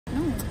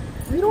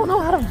You don't know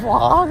how to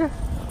vlog?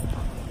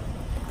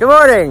 Good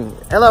morning!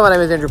 Hello, my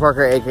name is Andrew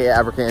Parker, aka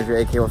Abercandrew,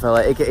 aka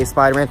Wafella, aka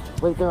Spider-Man.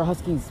 Wait, there are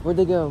huskies. Where'd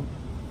they go?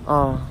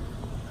 Oh,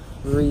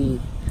 I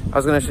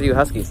was gonna show you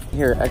huskies.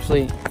 Here,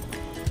 actually,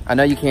 I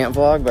know you can't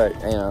vlog, but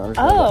you know.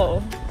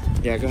 I'm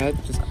just yeah, go ahead.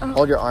 Just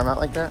hold your arm out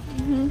like that.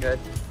 Mm-hmm. Good.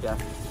 Yeah,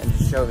 and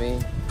just show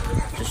me.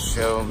 Just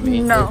show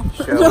me. No.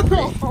 Show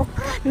me.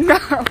 No.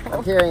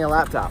 I'm carrying a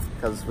laptop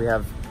because we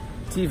have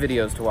T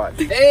videos to watch.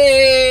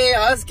 Hey,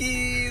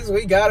 huskies!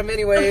 We got them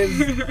anyways.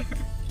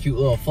 Cute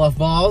little fluff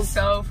balls.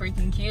 So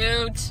freaking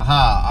cute.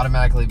 Aha,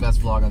 automatically best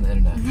vlog on the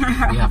internet.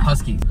 We have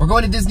huskies. We're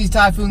going to Disney's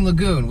Typhoon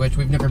Lagoon, which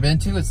we've never been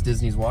to. It's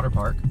Disney's water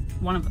park.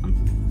 One of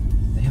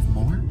them. They have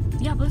more?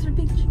 Yeah, Blizzard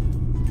Beach.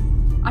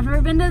 I've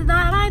never been to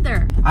that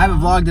either. I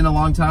haven't vlogged in a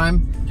long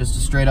time. Just a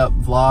straight up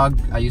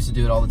vlog. I used to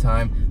do it all the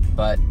time,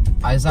 but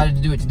I decided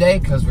to do it today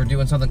because we're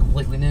doing something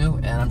completely new,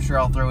 and I'm sure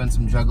I'll throw in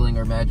some juggling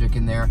or magic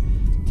in there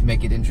to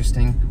make it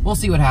interesting. We'll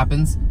see what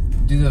happens.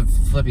 Do the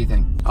flippy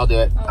thing. I'll do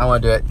it. I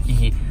want to do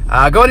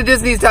it. Going to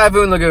Disney's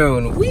Typhoon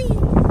Lagoon. Whee!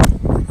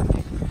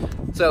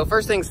 So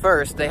first things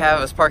first, they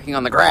have us parking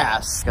on the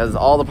grass because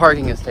all the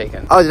parking is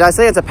taken. Oh, did I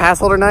say it's a pass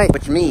holder night?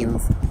 Which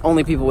means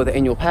only people with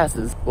annual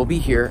passes will be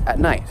here at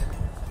night,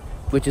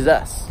 which is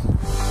us.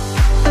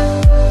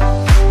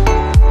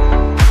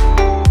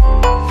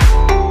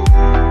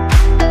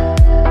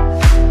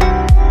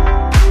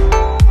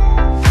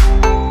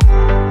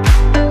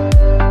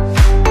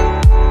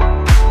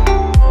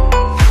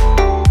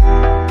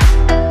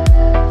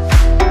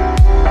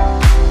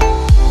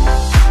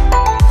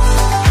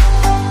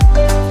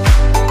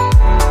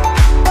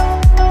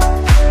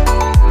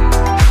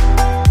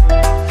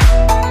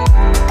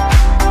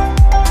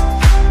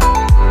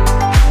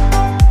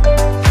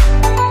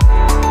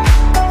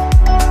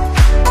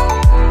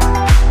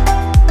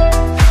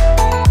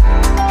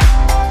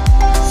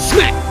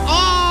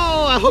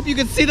 You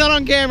can see that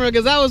on camera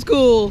because that was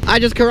cool. I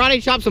just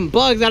karate chopped some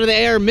bugs out of the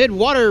air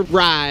mid-water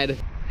ride.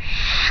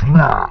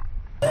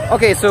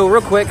 Okay, so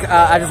real quick,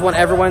 I just want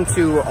everyone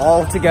to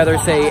all together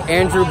say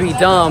Andrew be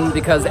dumb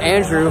because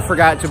Andrew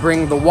forgot to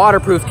bring the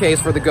waterproof case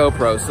for the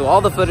GoPro. So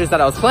all the footage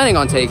that I was planning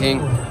on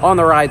taking on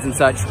the rides and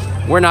such,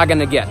 we're not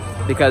gonna get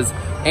because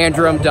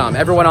Andrew am dumb.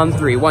 Everyone on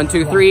 3. 1,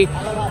 2, 3.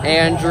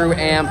 Andrew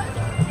am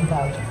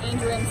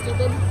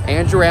stupid.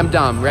 Andrew am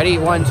dumb. Ready?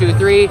 1, 2,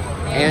 3.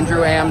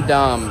 Andrew am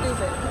dumb.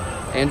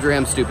 Andrew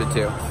am stupid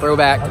too.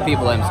 Throwback to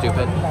people am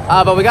stupid.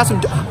 But we got some,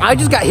 I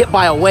just got hit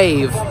by a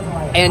wave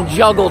and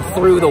juggled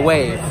through the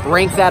wave.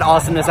 Rank that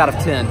awesomeness out of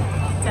 10.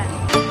 10.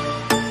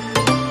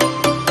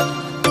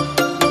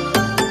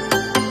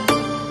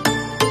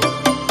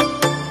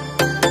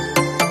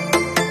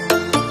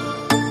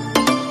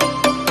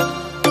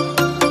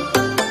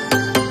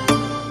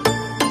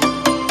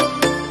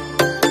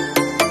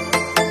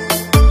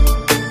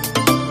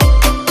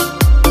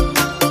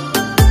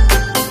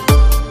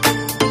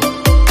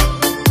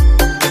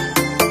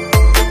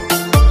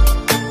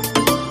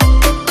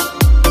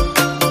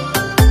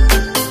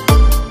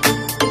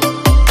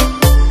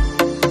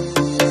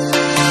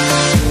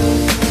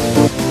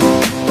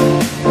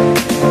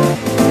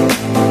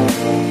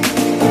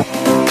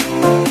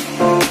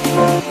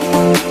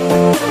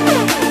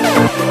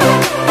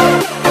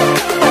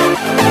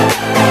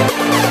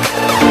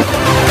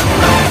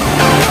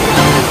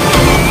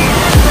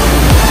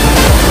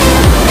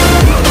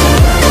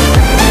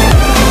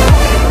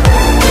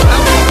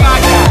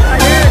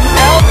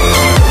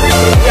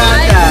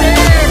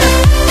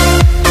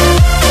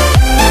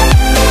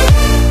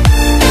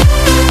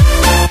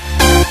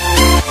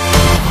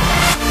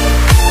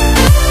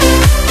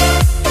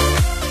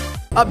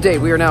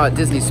 Update, we are now at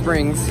Disney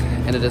Springs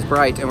and it is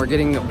bright and we're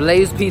getting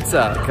Blaze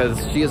Pizza because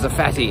she is a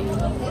fatty,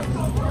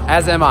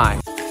 as am I.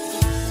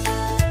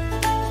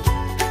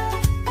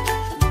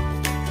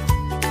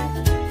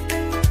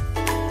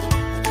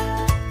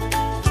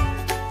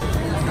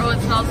 Oh, it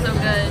smells so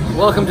good.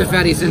 Welcome to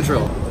Fatty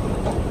Central.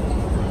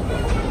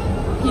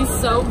 He's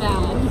so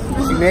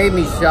mad. She made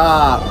me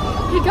shop.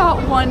 He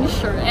got one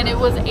shirt and it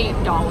was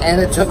 $8.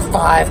 And it took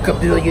 5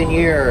 kabillion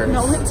years.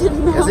 No, it did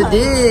not. Yes, it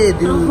did,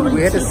 dude. No,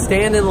 we had to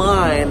stand in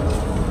line.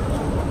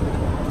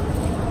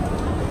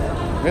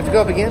 We have to go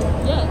up again?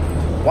 Yeah.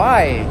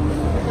 Why?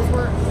 Because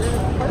we're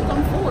parked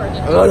on 4.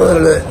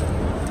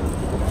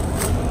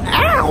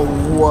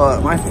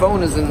 Ow! My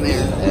phone is in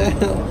there.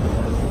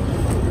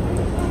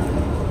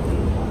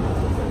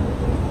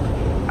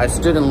 I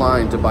stood in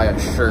line to buy a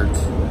shirt.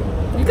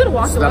 You could have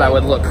walked so away. that I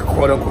would look,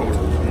 quote unquote,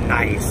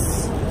 nice.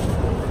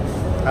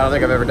 I don't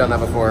think I've ever done that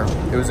before.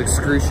 It was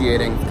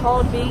excruciating. It's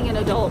called being an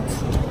adult.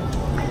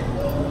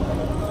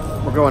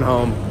 We're going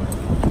home.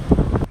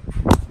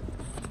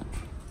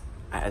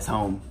 It's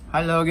home.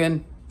 Hi,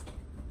 Logan.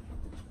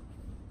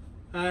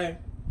 Hi.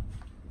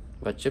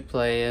 What you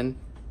playing?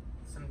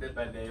 Some Dead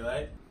by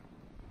Daylight.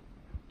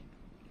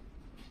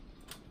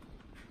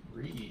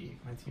 My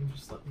team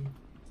just let me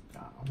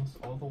almost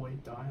all the way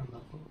die on the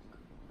hook.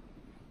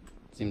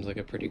 Seems like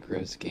a pretty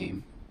gross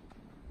game.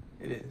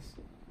 It is.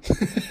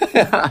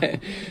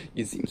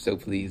 You seem so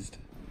pleased.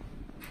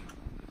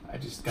 I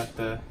just got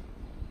the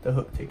the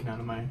hook taken out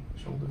of my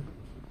shoulder.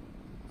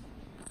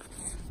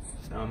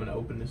 Now I'm gonna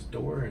open this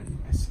door and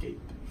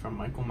escape from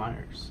Michael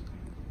Myers.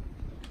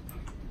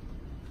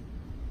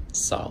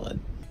 Solid.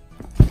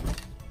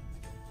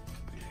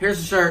 Here's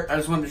the shirt. I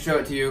just wanted to show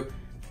it to you.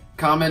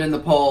 Comment in the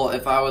poll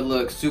if I would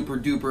look super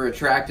duper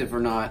attractive or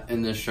not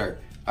in this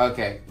shirt.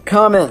 Okay.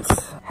 Comments.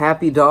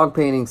 Happy Dog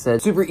Painting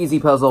said, super easy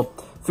puzzle.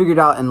 Figured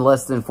out in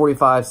less than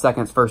 45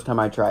 seconds first time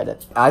I tried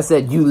it. I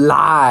said, you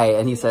lie.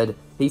 And he said,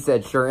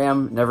 sure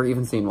am. Never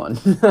even seen one.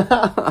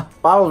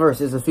 Bible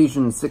verse is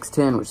Ephesians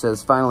 6:10, which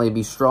says, finally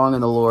be strong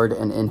in the Lord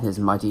and in his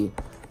mighty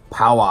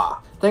power.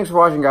 Thanks for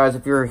watching, guys.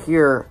 If you're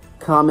here,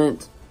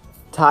 comment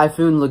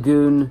Typhoon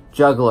Lagoon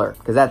Juggler,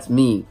 because that's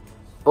me.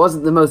 It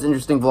wasn't the most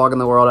interesting vlog in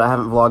the world. I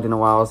haven't vlogged in a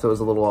while, so it was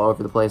a little all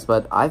over the place,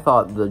 but I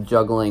thought the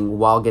juggling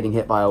while getting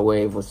hit by a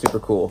wave was super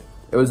cool.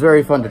 It was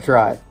very fun to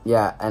try.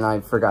 Yeah, and I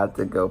forgot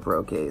the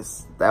GoPro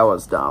case. That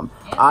was dumb.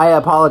 I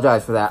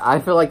apologize for that. I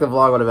feel like the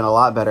vlog would have been a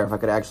lot better if I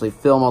could actually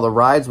film all the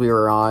rides we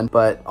were on,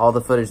 but all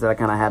the footage that I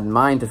kind of had in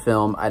mind to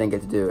film, I didn't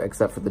get to do,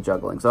 except for the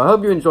juggling. So I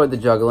hope you enjoyed the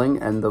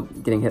juggling and the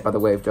getting hit by the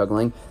wave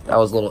juggling. That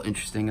was a little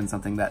interesting and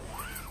something that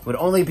would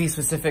only be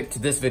specific to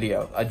this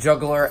video. A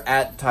juggler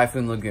at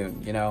Typhoon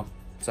Lagoon, you know?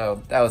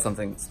 So that was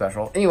something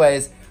special.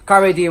 Anyways,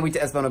 Carpe Diem, we to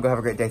Espono. Go have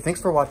a great day. Thanks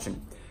for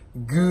watching.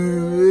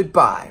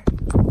 Goodbye.